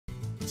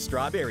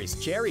Strawberries,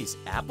 cherries,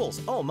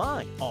 apples, oh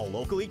my! All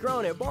locally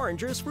grown at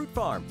Bohringer's Fruit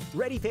Farm.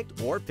 Ready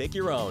picked or pick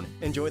your own.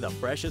 Enjoy the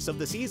freshest of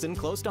the season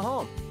close to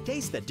home.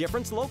 Taste the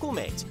difference local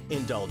makes.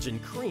 Indulge in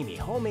creamy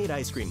homemade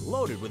ice cream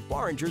loaded with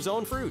Bohringer's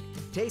own fruit.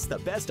 Taste the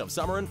best of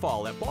summer and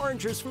fall at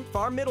Bohringer's Fruit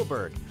Farm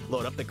Middleburg.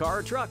 Load up the car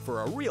or truck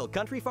for a real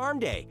country farm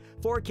day.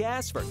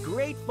 Forecast for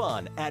great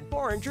fun at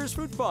Bohringer's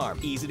Fruit Farm.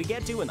 Easy to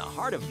get to in the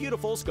heart of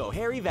beautiful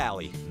Schoharie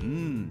Valley.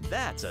 Mmm,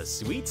 that's a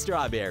sweet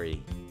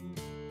strawberry.